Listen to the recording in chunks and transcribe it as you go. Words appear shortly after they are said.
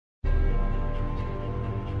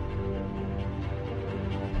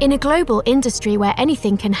In a global industry where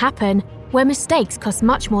anything can happen, where mistakes cost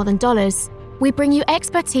much more than dollars, we bring you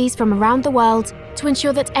expertise from around the world to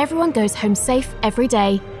ensure that everyone goes home safe every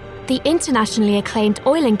day. The internationally acclaimed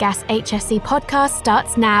Oil and Gas HSE podcast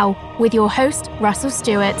starts now with your host, Russell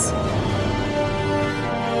Stewart.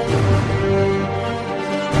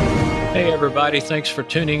 Hey everybody, thanks for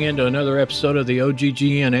tuning in to another episode of the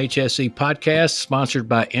OGHSE112 HSE podcast, sponsored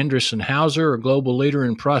by Endress & Hauser, a global leader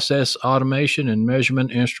in process automation and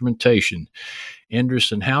measurement instrumentation.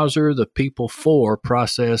 Endress & Hauser, the people for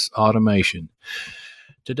process automation.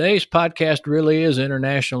 Today's podcast really is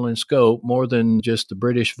international in scope, more than just the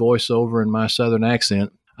British voiceover and my southern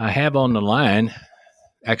accent. I have on the line,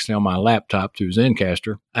 actually on my laptop through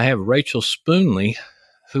Zencastr, I have Rachel Spoonley,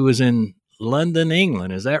 who is in London,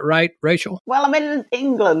 England. Is that right, Rachel? Well, I'm in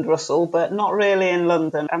England, Russell, but not really in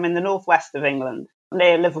London. I'm in the northwest of England,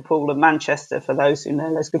 near Liverpool and Manchester, for those who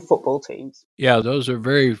know those good football teams. Yeah, those are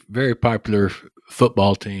very, very popular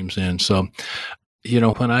football teams. And so,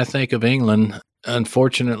 when I think of England,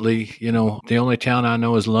 unfortunately, the only town I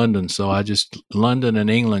know is London. So London and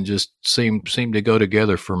England just seem to go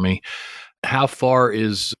together for me. How far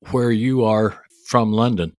is where you are from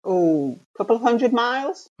London? Oh, a couple of 100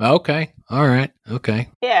 miles. Okay. All right. Okay.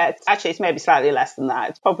 Yeah, it's maybe slightly less than that.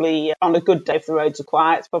 It's probably, on a good day if the roads are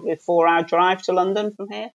quiet, it's probably a 4-hour drive to London from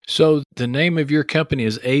here. So the name of your company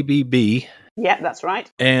is ABB. Yeah, that's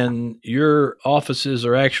right. And your offices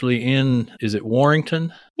are actually is it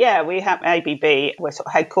Warrington? Yeah, we have ABB. We're sort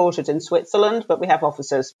of headquartered in Switzerland, but we have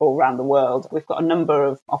offices all around the world. We've got a number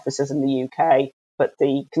of offices in the UK, but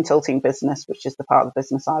the consulting business, which is the part of the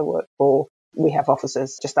business I work for, we have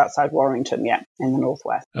offices just outside Warrington, in the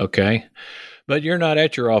northwest. Okay. But you're not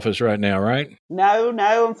at your office right now, right?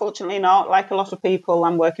 No, unfortunately not. Like a lot of people,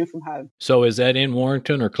 I'm working from home. So is that in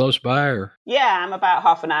Warrington or close by? Or? Yeah, I'm about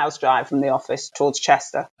half an hour's drive from the office towards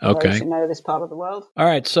Chester. Okay. Those who know this part of the world. All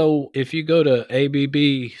right. So if you go to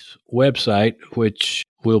ABB's website, which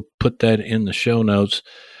we'll put that in the show notes,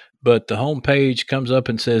 but the homepage comes up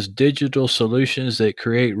and says digital solutions that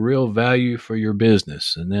create real value for your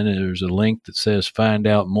business. And then there's a link that says find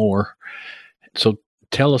out more. So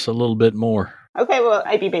tell us a little bit more. Okay, well,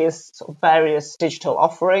 ABB is sort of various digital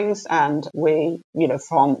offerings, and we,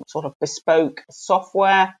 from sort of bespoke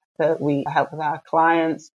software that we help with our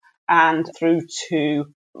clients and through to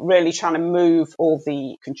really trying to move all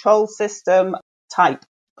the control system type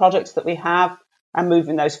products that we have and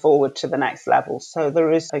moving those forward to the next level. So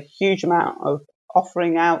there is a huge amount of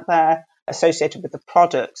offering out there associated with the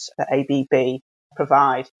products that ABB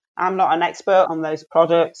provide. I'm not an expert on those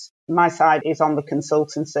products. My side is on the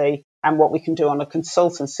consultancy and what we can do on the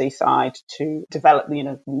consultancy side to develop,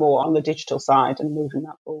 more on the digital side and moving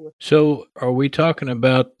that forward. So are we talking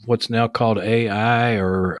about what's now called AI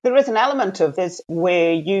or? There is an element of this.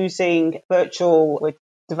 We're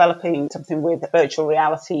developing something with virtual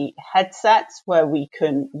reality headsets where we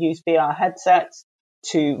can use VR headsets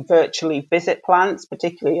to virtually visit plants,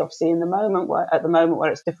 particularly obviously at the moment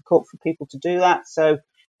where it's difficult for people to do that. So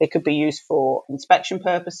they could be used for inspection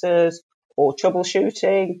purposes or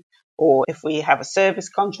troubleshooting, or if we have a service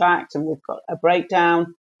contract and we've got a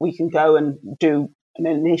breakdown, we can go and do an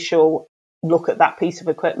initial look at that piece of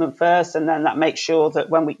equipment first, and then that makes sure that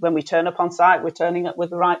when we turn up on site, we're turning up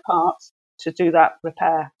with the right parts to do that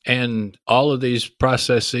repair. And all of these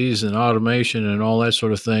processes and automation and all that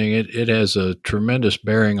sort of thing, it has a tremendous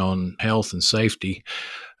bearing on health and safety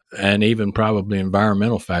and even probably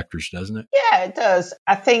environmental factors, doesn't it? Yeah, it does.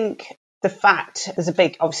 I think the fact there's a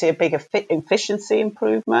big efficiency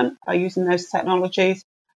improvement by using those technologies,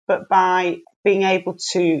 but by being able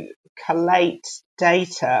to collate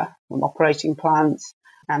data from operating plants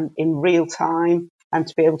and in real time and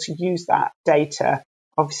to be able to use that data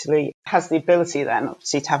obviously has the ability then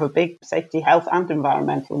obviously to have a big safety, health and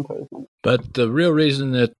environmental improvement. But the real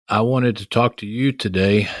reason that I wanted to talk to you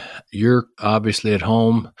today, you're obviously at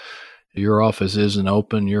home. Your office isn't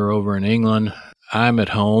open. You're over in England. I'm at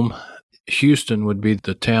home. Houston would be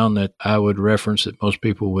the town that I would reference that most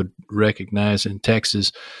people would recognize in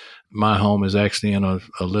Texas. My home is actually in a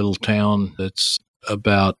little town that's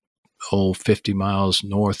about 50 miles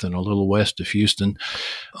north and a little west of Houston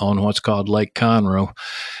on what's called Lake Conroe.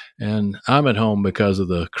 And I'm at home because of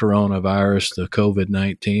the coronavirus, the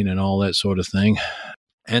COVID-19 and all that sort of thing.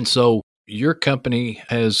 And so your company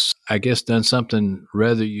has, I guess, done something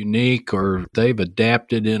rather unique, or they've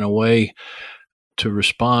adapted in a way to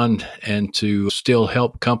respond and to still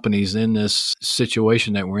help companies in this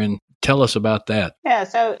situation that we're in. Tell us about that. Yeah,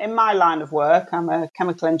 so in my line of work, I'm a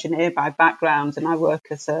chemical engineer by background and I work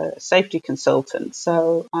as a safety consultant.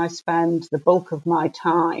 So I spend the bulk of my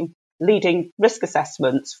time leading risk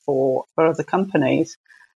assessments for other companies.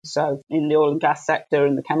 So in the oil and gas sector,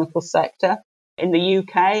 in the chemical sector, in the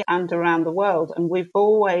UK and around the world. And we've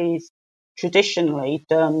always traditionally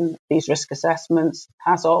done these risk assessments,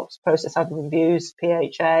 HAZOPs, process hazard reviews,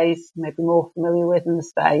 PHAs, maybe more familiar with in the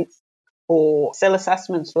States, or SIL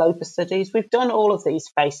assessments, LOPA studies. We've done all of these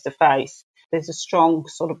face-to-face. There's a strong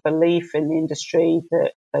sort of belief in the industry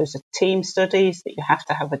that those are team studies, that you have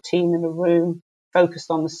to have a team in a room focused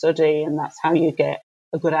on the study, and that's how you get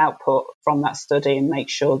a good output from that study and make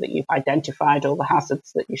sure that you've identified all the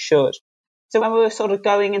hazards that you should. So when we were sort of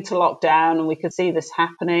going into lockdown and we could see this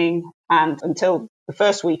happening, and until the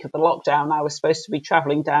first week of the lockdown, I was supposed to be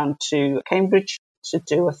travelling down to Cambridge to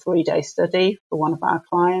do a 3-day study for one of our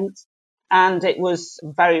clients. And it was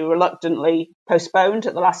very reluctantly postponed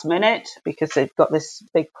at the last minute because they've got this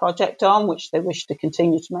big project on, which they wish to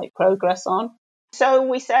continue to make progress on. So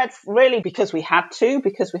we said, really, because we had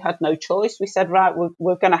no choice, we said, right,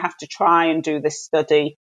 we're going to have to try and do this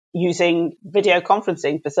study using video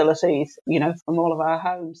conferencing facilities, from all of our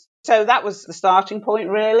homes. So that was the starting point,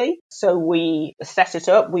 really. So we set it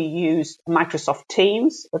up. We used Microsoft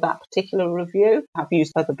Teams for that particular review. I've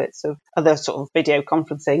used other bits of other sort of video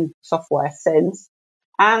conferencing software since.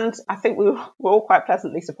 And I think we were all quite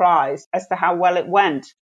pleasantly surprised as to how well it went.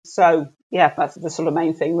 So, yeah, that's the sort of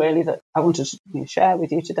main thing, really, that I wanted to share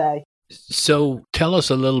with you today. So tell us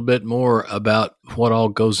a little bit more about what all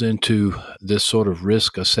goes into this sort of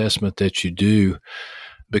risk assessment that you do,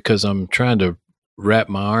 because I'm trying to wrap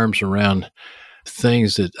my arms around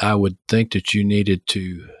things that I would think that you needed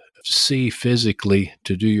to see physically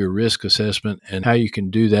to do your risk assessment and how you can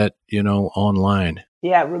do that, online.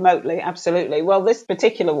 Yeah, remotely. Absolutely. Well, this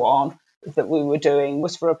particular one that we were doing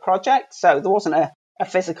was for a project. So there wasn't a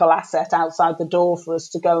physical asset outside the door for us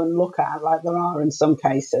to go and look at like there are in some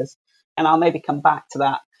cases. And I'll maybe come back to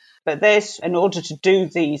that. But in order to do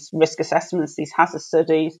these risk assessments, these hazard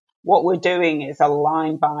studies, what we're doing is a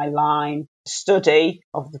line-by-line study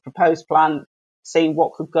of the proposed plant, seeing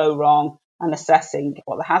what could go wrong and assessing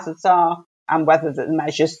what the hazards are and whether the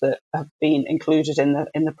measures that have been included in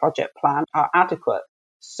the project plan are adequate.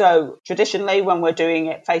 So traditionally, when we're doing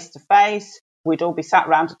it face-to-face, we'd all be sat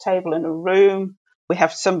around a table in a room. We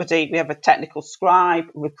have a technical scribe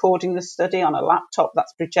recording the study on a laptop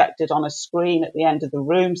that's projected on a screen at the end of the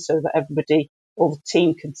room so that everybody or the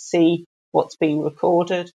team can see what's being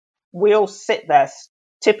recorded. We all sit there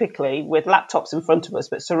typically with laptops in front of us,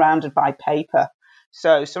 but surrounded by paper.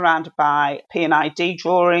 So surrounded by P&ID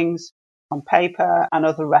drawings on paper and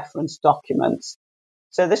other reference documents.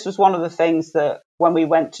 So this was one of the things that when we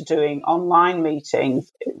went to doing online meetings,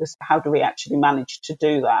 it was how do we actually manage to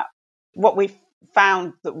do that? What we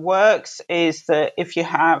found that works is that if you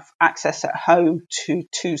have access at home to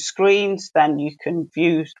 2 screens, then you can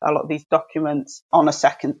view a lot of these documents on a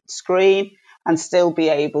second screen and still be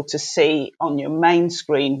able to see on your main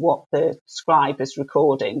screen what the scribe is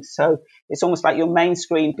recording. So it's almost like your main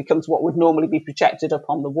screen becomes what would normally be projected up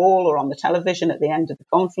on the wall or on the television at the end of the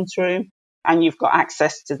conference room, and you've got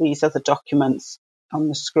access to these other documents on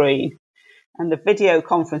the screen. And the video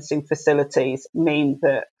conferencing facilities mean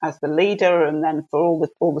that as the leader and then for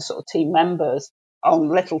all the sort of team members on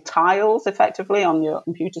little tiles, effectively on your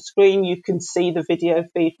computer screen, you can see the video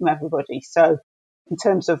feed from everybody. So in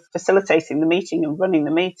terms of facilitating the meeting and running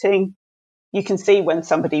the meeting, you can see when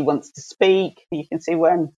somebody wants to speak. You can see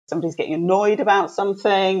when somebody's getting annoyed about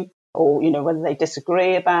something or, whether they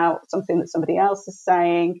disagree about something that somebody else is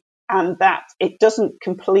saying. And that it doesn't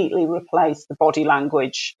completely replace the body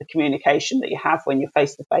language, the communication that you have when you're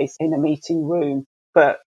face-to-face in a meeting room,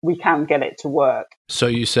 but we can get it to work. So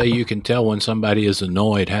you say you can tell when somebody is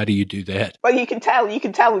annoyed. How do you do that? Well, you can tell, you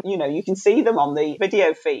can see them on the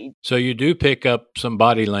video feed. So you do pick up some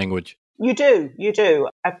body language. You do.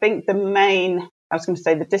 I think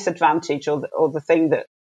the disadvantage or the thing that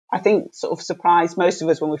I think sort of surprised most of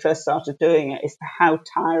us when we first started doing it is how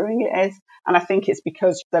tiring it is. And I think it's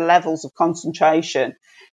because the levels of concentration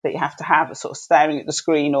that you have to have are sort of staring at the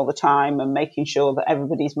screen all the time and making sure that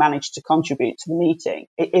everybody's managed to contribute to the meeting.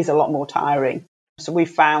 It is a lot more tiring. So we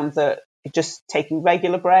found that just taking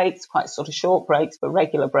regular breaks, quite sort of short breaks, but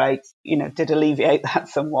regular breaks, did alleviate that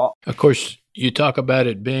somewhat. Of course, you talk about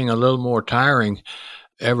it being a little more tiring.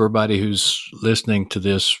 Everybody who's listening to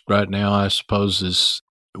this right now, I suppose, is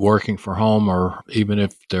working from home, or even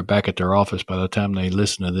if they're back at their office by the time they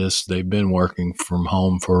listen to this, they've been working from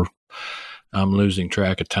home for, I'm losing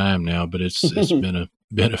track of time now, but it's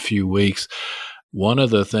been a few weeks. One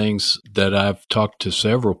of the things that I've talked to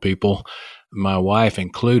several people, my wife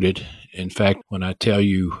included, in fact, when I tell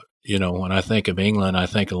you when I think of England, I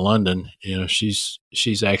think of London. She's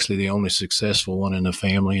actually the only successful one in the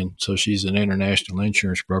family. And so she's an international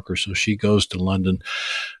insurance broker. So she goes to London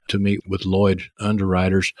to meet with Lloyd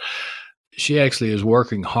underwriters. She actually is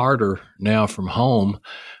working harder now from home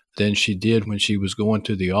than she did when she was going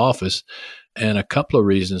to the office. And a couple of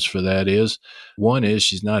reasons for that is, one is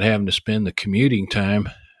she's not having to spend the commuting time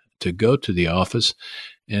to go to the office.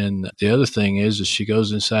 And the other thing is she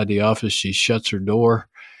goes inside the office, she shuts her door,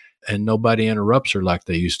 and nobody interrupts her like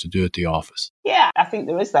they used to do at the office. Yeah, I think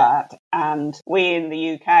there is that. And we in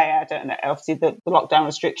the UK, I don't know, obviously the lockdown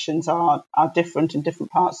restrictions are different in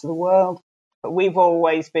different parts of the world. But we've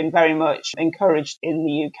always been very much encouraged in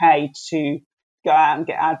the UK to go out and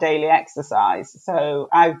get our daily exercise. So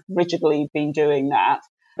I've rigidly been doing that.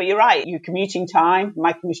 But you're right, your commuting time,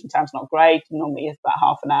 my commuting time's not great. Normally it's about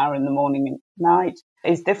half an hour in the morning and night.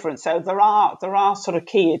 Is different. So there are sort of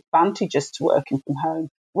key advantages to working from home.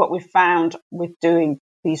 What we've found with doing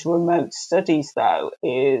these remote studies, though,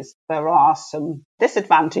 is there are some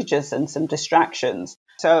disadvantages and some distractions.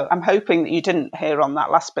 So I'm hoping that you didn't hear on that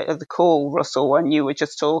last bit of the call, Russell, when you were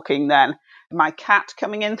just talking then, my cat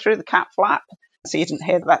coming in through the cat flap. So you didn't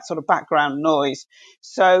hear that sort of background noise.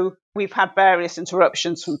 So we've had various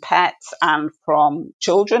interruptions from pets and from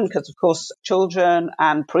children, because, of course, children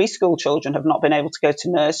and preschool children have not been able to go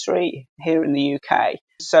to nursery here in the UK.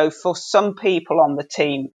 So for some people on the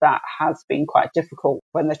team, that has been quite difficult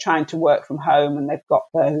when they're trying to work from home and they've got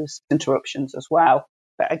those interruptions as well.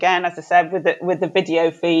 But again, as I said, with the video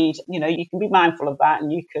feed, you can be mindful of that,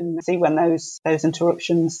 and you can see when those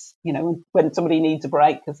interruptions, when somebody needs a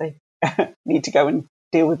break because they need to go and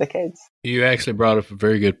deal with the kids. You actually brought up a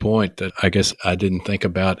very good point that I guess I didn't think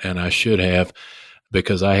about, and I should have,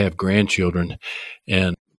 because I have grandchildren,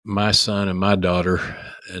 and my son and my daughter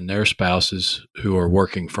and their spouses who are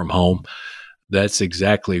working from home, that's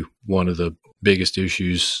exactly one of the biggest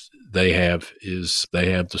issues they have is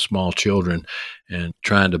they have the small children, and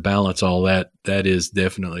trying to balance all that is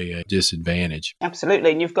definitely a disadvantage.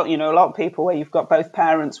 Absolutely. And you've got, a lot of people where you've got both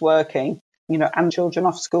parents working, and children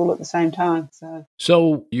off school at the same time.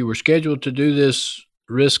 So you were scheduled to do this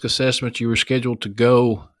risk assessment. You were scheduled to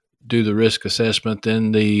go do the risk assessment.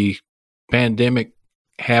 Then the pandemic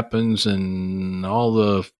happens and all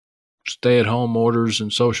the stay-at-home orders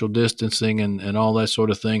and social distancing and all that sort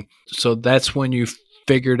of thing. So that's when you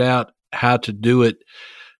figured out how to do it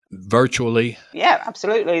virtually. Yeah,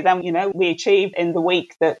 absolutely. Then, we achieved in the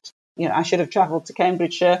week that, I should have travelled to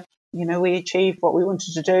Cambridgeshire. We achieved what we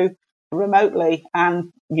wanted to do remotely.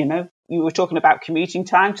 And, you were talking about commuting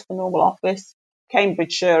time to the normal office.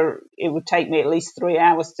 Cambridgeshire, it would take me at least 3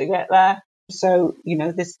 hours to get there. So,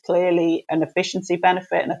 there's clearly an efficiency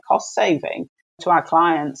benefit and a cost saving to our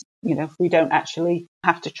clients, if we don't actually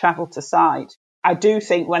have to travel to site. I do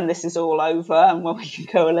think when this is all over and when we can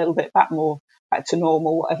go a little bit back to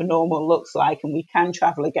normal, whatever normal looks like, and we can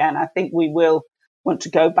travel again, I think we will want to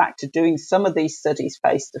go back to doing some of these studies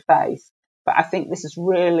face to face. But I think this has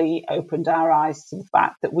really opened our eyes to the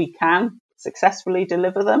fact that we can successfully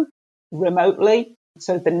deliver them remotely.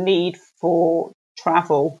 So the need for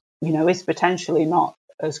travel, is potentially not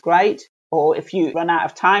as great. Or if you run out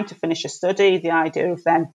of time to finish a study, the idea of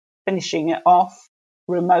then finishing it off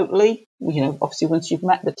remotely, obviously once you've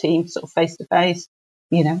met the team sort of face to face,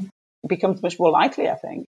 it becomes much more likely, I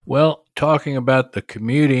think. Well, talking about the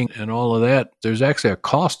commuting and all of that, there's actually a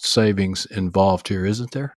cost savings involved here,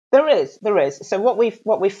 isn't there? There is. So what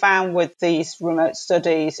we found with these remote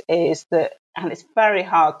studies is that, and it's very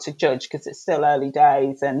hard to judge because it's still early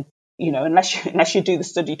days, and unless you do the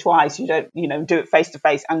study twice, you don't do it face to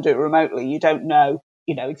face and do it remotely, you don't know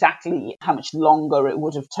exactly how much longer it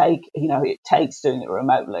would have it takes doing it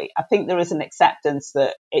remotely. I think there is an acceptance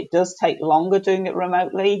that it does take longer doing it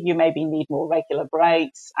remotely. You maybe need more regular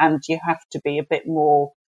breaks, and you have to be a bit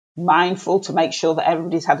more mindful to make sure that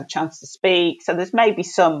everybody's had a chance to speak. So there's maybe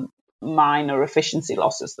some minor efficiency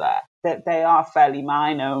losses there, that they are fairly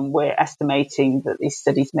minor, and we're estimating that these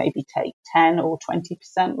studies maybe take 10 or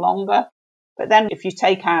 20% longer. But then if you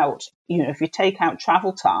take out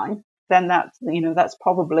travel time, then that's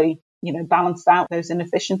probably balanced out those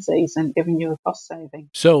inefficiencies and giving you a cost saving.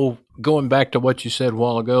 So going back to what you said a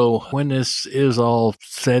while ago, when this is all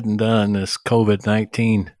said and done, this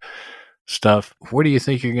COVID-19 stuff, where do you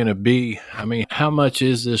think you're going to be? I mean, how much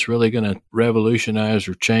is this really going to revolutionize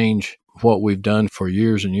or change what we've done for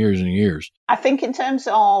years and years and years? I think in terms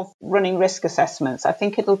of running risk assessments, I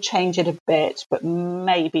think it'll change it a bit, but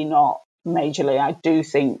maybe not majorly. I do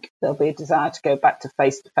think there'll be a desire to go back to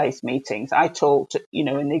face-to-face meetings. I talked, in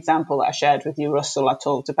the example that I shared with you, Russell, I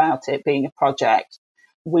talked about it being a project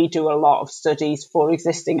we do a lot of studies for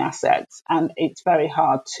existing assets, and it's very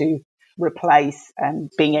hard to replace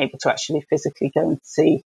being able to actually physically going to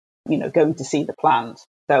see the plant.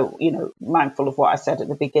 So, mindful of what I said at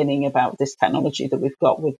the beginning about this technology that we've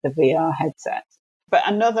got with the VR headset. But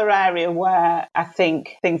another area where I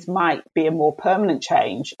think things might be a more permanent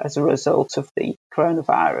change as a result of the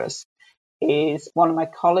coronavirus is one of my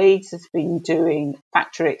colleagues has been doing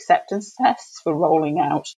factory acceptance tests for rolling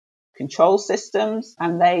out control systems.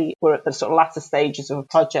 And they were at the sort of latter stages of a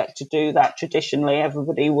project to do that. Traditionally,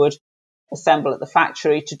 everybody would assemble at the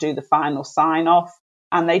factory to do the final sign off.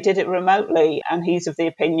 And they did it remotely. And he's of the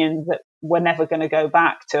opinion that we're never going to go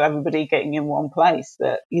back to everybody getting in one place,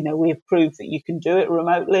 that, we've proved that you can do it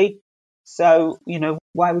remotely. So,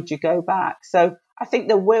 why would you go back? So I think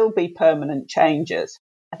there will be permanent changes.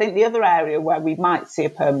 I think the other area where we might see a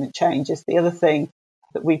permanent change is the other thing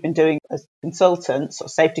that we've been doing as consultants or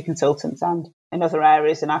safety consultants and in other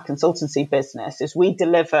areas in our consultancy business is we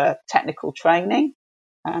deliver technical training.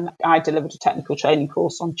 And I delivered a technical training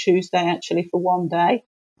course on Tuesday, actually, for one day.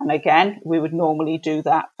 And again, we would normally do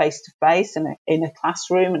that face-to-face in a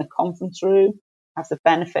classroom, in a conference room, have the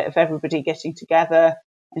benefit of everybody getting together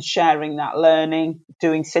and sharing that learning,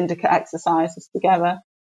 doing syndicate exercises together.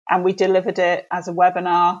 And we delivered it as a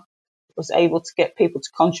webinar, was able to get people to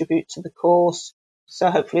contribute to the course. So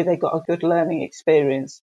hopefully they got a good learning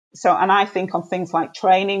experience. So, and I think on things like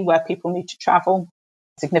training where people need to travel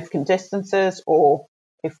significant distances, or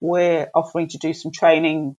if we're offering to do some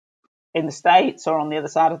training in the States or on the other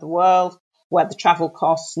side of the world, where the travel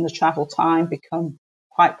costs and the travel time become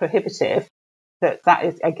quite prohibitive, that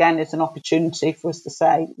is, again, is an opportunity for us to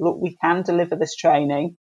say, look, we can deliver this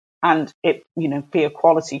training and it, be a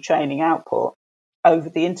quality training output over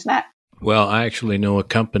the internet. Well, I actually know a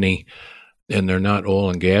company, and they're not oil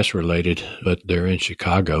and gas related, but they're in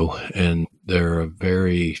Chicago, and they're a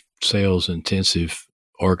very sales intensive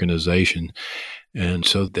organization. And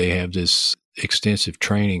so they have this extensive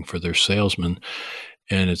training for their salesmen,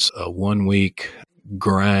 and it's a 1 week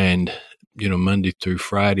grind, Monday through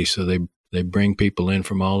Friday. So they bring people in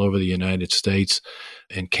from all over the United States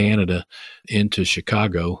and Canada into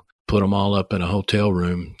Chicago, put them all up in a hotel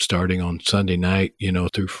room starting on Sunday night,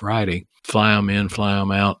 through Friday, fly them in, fly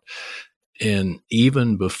them out. And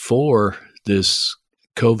even before this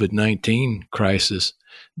COVID-19 crisis,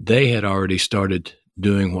 they had already started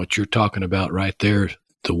doing what you're talking about right there,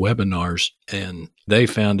 the webinars, and they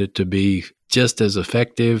found it to be just as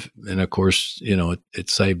effective. And of course, it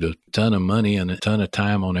saved a ton of money and a ton of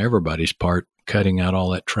time on everybody's part, cutting out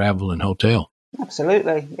all that travel and hotel.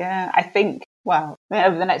 Absolutely. Yeah. I think, over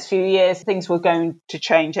the next few years, things were going to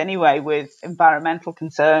change anyway with environmental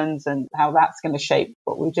concerns and how that's going to shape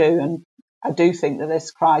what we do. And I do think that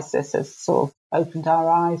this crisis has sort of opened our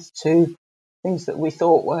eyes to things that we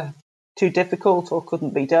thought were too difficult or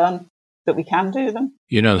couldn't be done, that we can do them.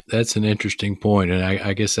 That's an interesting point. And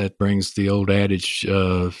I guess that brings the old adage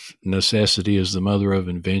of necessity is the mother of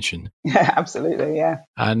invention. Yeah, absolutely. Yeah.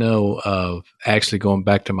 I know, actually going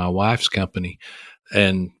back to my wife's company,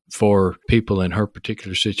 and for people in her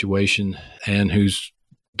particular situation and who's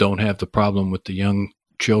don't have the problem with the young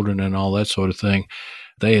children and all that sort of thing,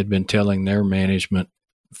 they had been telling their management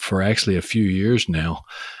for actually a few years now,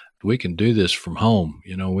 we can do this from home.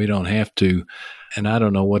 We don't have to. And I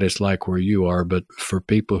don't know what it's like where you are, but for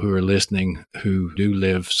people who are listening who do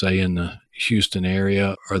live, say, in the Houston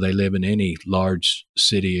area, or they live in any large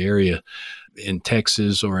city area in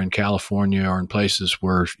Texas or in California or in places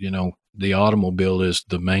where, the automobile is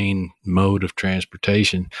the main mode of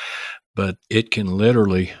transportation, but it can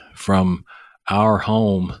literally from our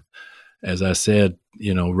home, as I said,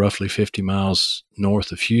 roughly 50 miles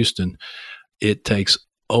north of Houston, it takes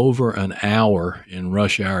over an hour in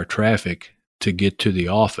rush hour traffic to get to the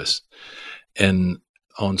office. And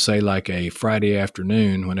on, say, like a Friday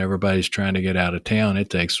afternoon when everybody's trying to get out of town, it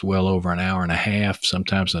takes well over an hour and a half,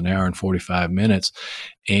 sometimes an hour and 45 minutes.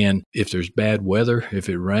 And if there's bad weather, if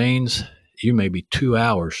it rains, you may be 2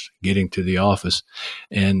 hours getting to the office.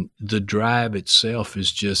 And the drive itself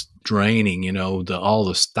is just draining, all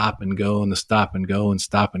the stop and go and the stop and go and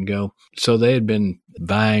stop and go. So they had been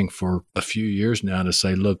vying for a few years now to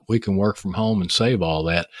say, look, we can work from home and save all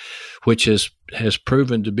that, which has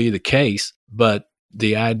proven to be the case. But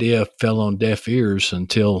the idea fell on deaf ears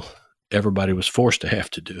until everybody was forced to have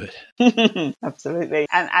to do it. Absolutely.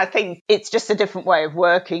 And I think it's just a different way of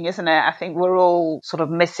working, isn't it? I think we're all sort of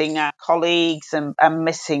missing our colleagues and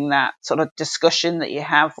missing that sort of discussion that you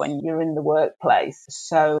have when you're in the workplace.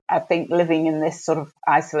 So I think living in this sort of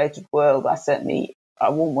isolated world, I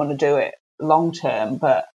wouldn't want to do it long term,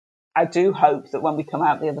 but I do hope that when we come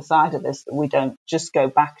out the other side of this, that we don't just go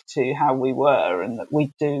back to how we were, and that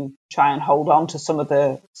we do try and hold on to some of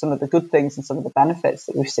the good things and some of the benefits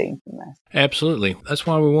that we've seen from this. Absolutely. That's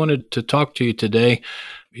why we wanted to talk to you today.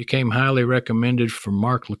 You came highly recommended from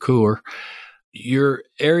Mark LaCour. Your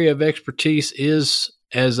area of expertise is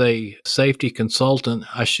as a safety consultant.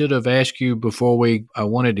 I should have asked you before I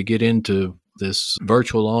wanted to get into this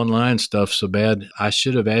virtual online stuff so bad. I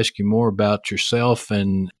should have asked you more about yourself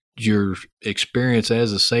and your experience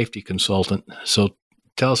as a safety consultant. So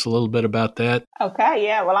tell us a little bit about that. Okay,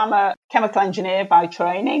 yeah. Well, I'm a chemical engineer by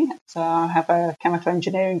training. So I have a chemical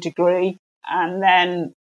engineering degree. And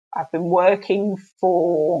then I've been working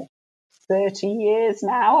for 30 years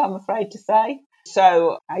now, I'm afraid to say.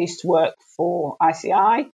 So I used to work for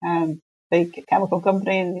ICI, big chemical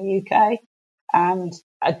company in the UK. And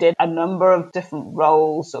I did a number of different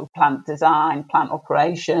roles of plant design, plant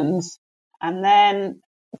operations. And then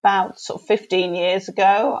about sort of 15 years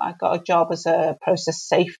ago, I got a job as a process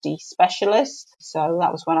safety specialist. So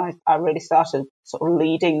that was when I really started sort of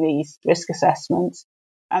leading these risk assessments.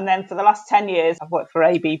 And then for the last 10 years, I've worked for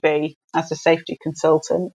ABB as a safety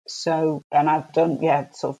consultant. So, and I've done,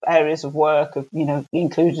 sort of areas of work of,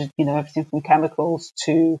 included, everything from chemicals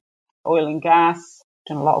to oil and gas.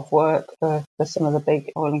 Done a lot of work for some of the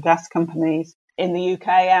big oil and gas companies in the UK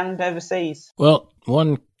and overseas. Well,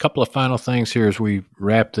 one couple of final things here as we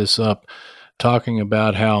wrap this up, talking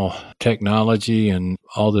about how technology and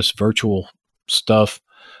all this virtual stuff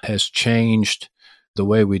has changed the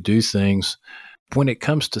way we do things. When it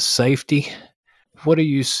comes to safety, what do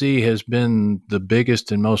you see has been the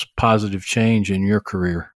biggest and most positive change in your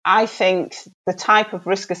career? I think the type of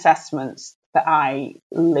risk assessments that I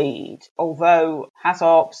lead, although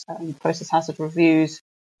HazOps and process hazard reviews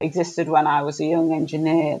existed when I was a young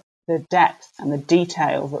engineer, the depth and the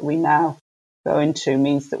detail that we now go into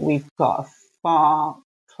means that we've got a far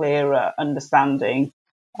clearer understanding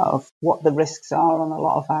of what the risks are on a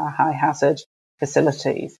lot of our high hazard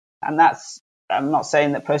facilities. And I'm not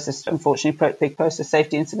saying that unfortunately, big process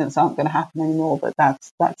safety incidents aren't going to happen anymore, but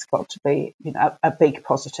that's got to be, a big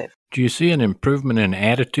positive. Do you see an improvement in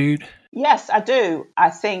attitude? Yes, I do. I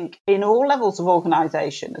think in all levels of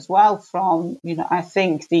organisation as well from, I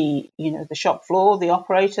think the shop floor, the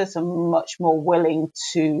operators are much more willing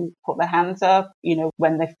to put their hands up,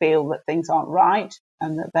 when they feel that things aren't right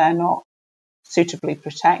and that they're not suitably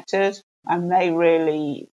protected. And they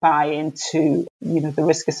really buy into, the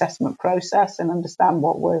risk assessment process and understand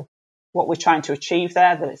what we're trying to achieve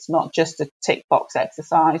there, that it's not just a tick box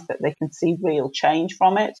exercise, that they can see real change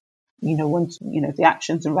from it. Once, the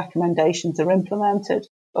actions and recommendations are implemented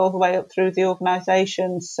all the way up through the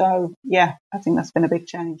organisation. So, yeah, I think that's been a big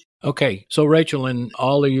change. Okay. So, Rachel, in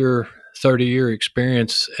all of your 30-year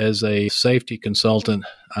experience as a safety consultant,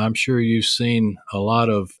 I'm sure you've seen a lot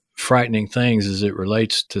of frightening things as it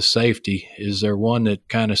relates to safety. Is there one that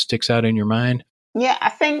kind of sticks out in your mind? Yeah, I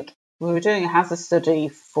think we were doing a hazard study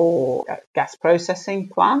for a gas processing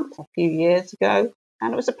plant a few years ago.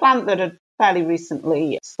 And it was a plant that had fairly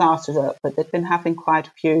recently started up, but they'd been having quite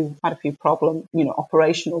a few problems,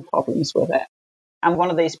 operational problems with it. And one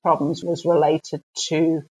of these problems was related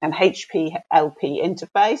to an HPLP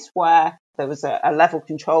interface where there was a level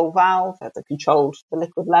control valve that controlled the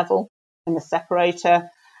liquid level in the separator.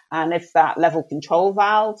 And if that level control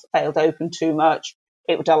valve failed open too much,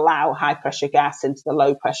 it would allow high pressure gas into the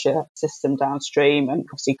low pressure system downstream and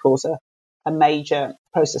obviously cause a major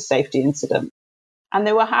process safety incident. And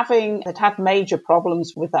they'd had major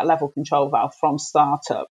problems with that level control valve from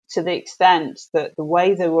startup, to the extent that the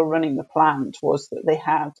way they were running the plant was that they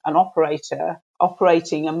had an operator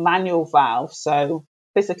operating a manual valve, so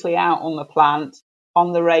physically out on the plant,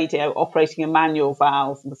 on the radio, operating a manual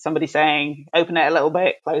valve, with somebody saying, open it a little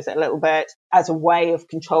bit, close it a little bit, as a way of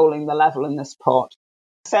controlling the level in this pot.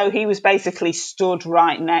 So he was basically stood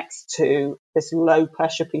right next to this low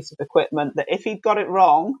pressure piece of equipment that if he'd got it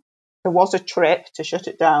wrong, there was a trip to shut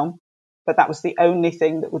it down, but that was the only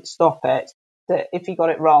thing that would stop it, that if he got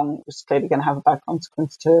it wrong, it was clearly going to have a bad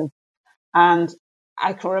consequence to him. And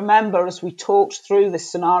I can remember as we talked through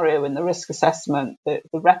this scenario in the risk assessment, that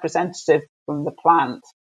the representative from the plant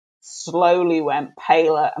slowly went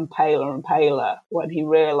paler and paler and paler when he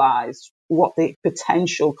realised what the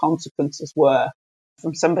potential consequences were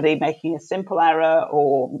from somebody making a simple error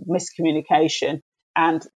or miscommunication.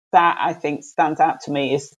 And that, I think, stands out to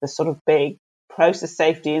me as the sort of big process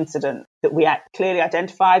safety incident that we clearly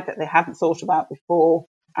identified that they hadn't thought about before.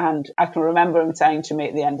 And I can remember him saying to me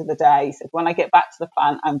at the end of the day, he said, when I get back to the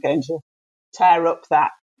plant, I'm going to tear up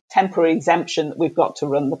that temporary exemption that we've got to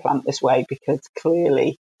run the plant this way, because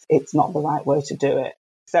clearly it's not the right way to do it.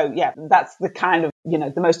 So yeah, that's the kind of,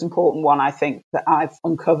 the most important one I think that I've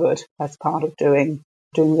uncovered as part of doing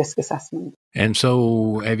risk assessment. And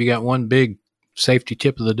so have you got one big safety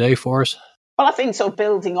tip of the day for us? Well, I think sort of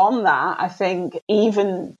building on that, I think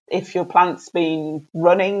even if your plant's been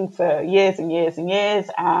running for years and years and years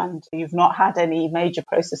and you've not had any major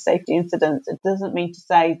process safety incidents, it doesn't mean to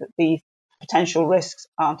say that these potential risks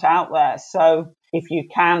aren't out there. So if you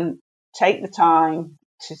can take the time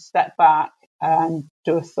to step back and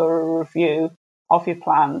do a thorough review of your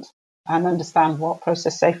plant and understand what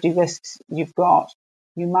process safety risks you've got,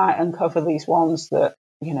 you might uncover these ones that,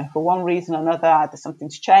 for one reason or another, either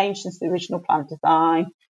something's changed since the original plant design,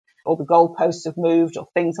 or the goalposts have moved, or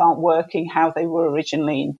things aren't working how they were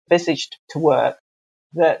originally envisaged to work,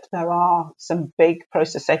 that there are some big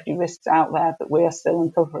process safety risks out there that we are still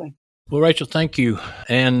uncovering. Well, Rachel, thank you.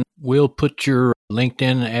 And we'll put your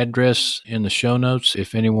LinkedIn address in the show notes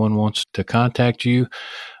if anyone wants to contact you.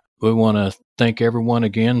 We want to thank everyone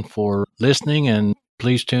again for listening, and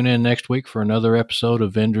please tune in next week for another episode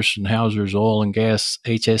of Endress & Hauser's Oil and Gas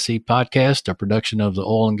HSE podcast, a production of the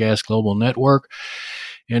Oil and Gas Global Network.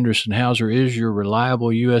 Endress & Hauser is your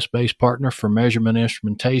reliable U.S.-based partner for measurement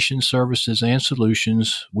instrumentation, services, and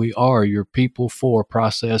solutions. We are your people for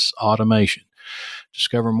process automation.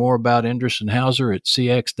 Discover more about Endress & Hauser at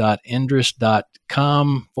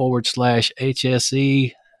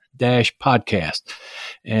cx.endress.com/HSE-podcast.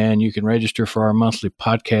 And you can register for our monthly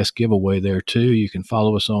podcast giveaway there too. You can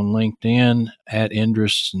follow us on LinkedIn at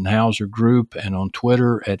Endress & Hauser Group and on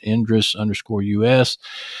Twitter at Endress_US.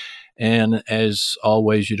 And as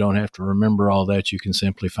always, you don't have to remember all that. You can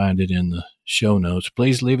simply find it in the show notes.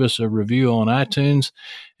 Please leave us a review on iTunes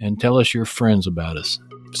and tell us your friends about us.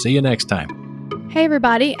 See you next time. Hey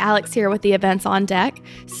everybody, Alex here with the Events on Deck.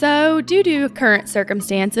 So due to current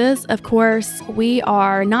circumstances, of course, we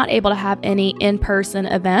are not able to have any in-person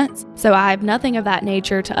events. So I have nothing of that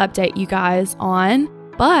nature to update you guys on,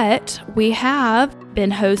 but we have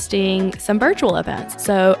been hosting some virtual events.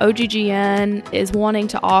 So OGGN is wanting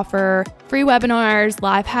to offer free webinars,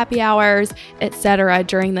 live happy hours, etc.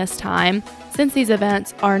 during this time. Since these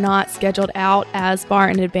events are not scheduled out as far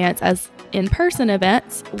in advance as in-person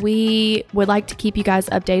events, we would like to keep you guys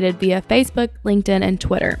updated via Facebook, LinkedIn, and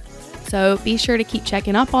Twitter. So be sure to keep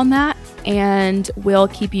checking up on that, and we'll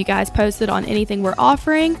keep you guys posted on anything we're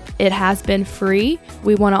offering. It has been free.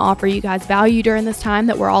 We want to offer you guys value during this time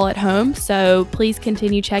that we're all at home, so please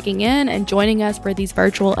continue checking in and joining us for these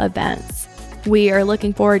virtual events. We are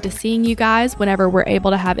looking forward to seeing you guys whenever we're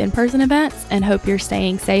able to have in-person events, and hope you're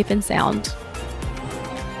staying safe and sound.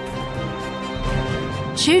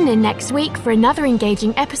 Tune in next week for another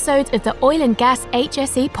engaging episode of the Oil and Gas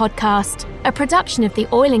HSE podcast, a production of the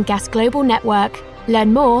Oil and Gas Global Network.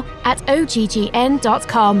 Learn more at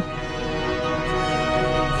OGHSE112.com.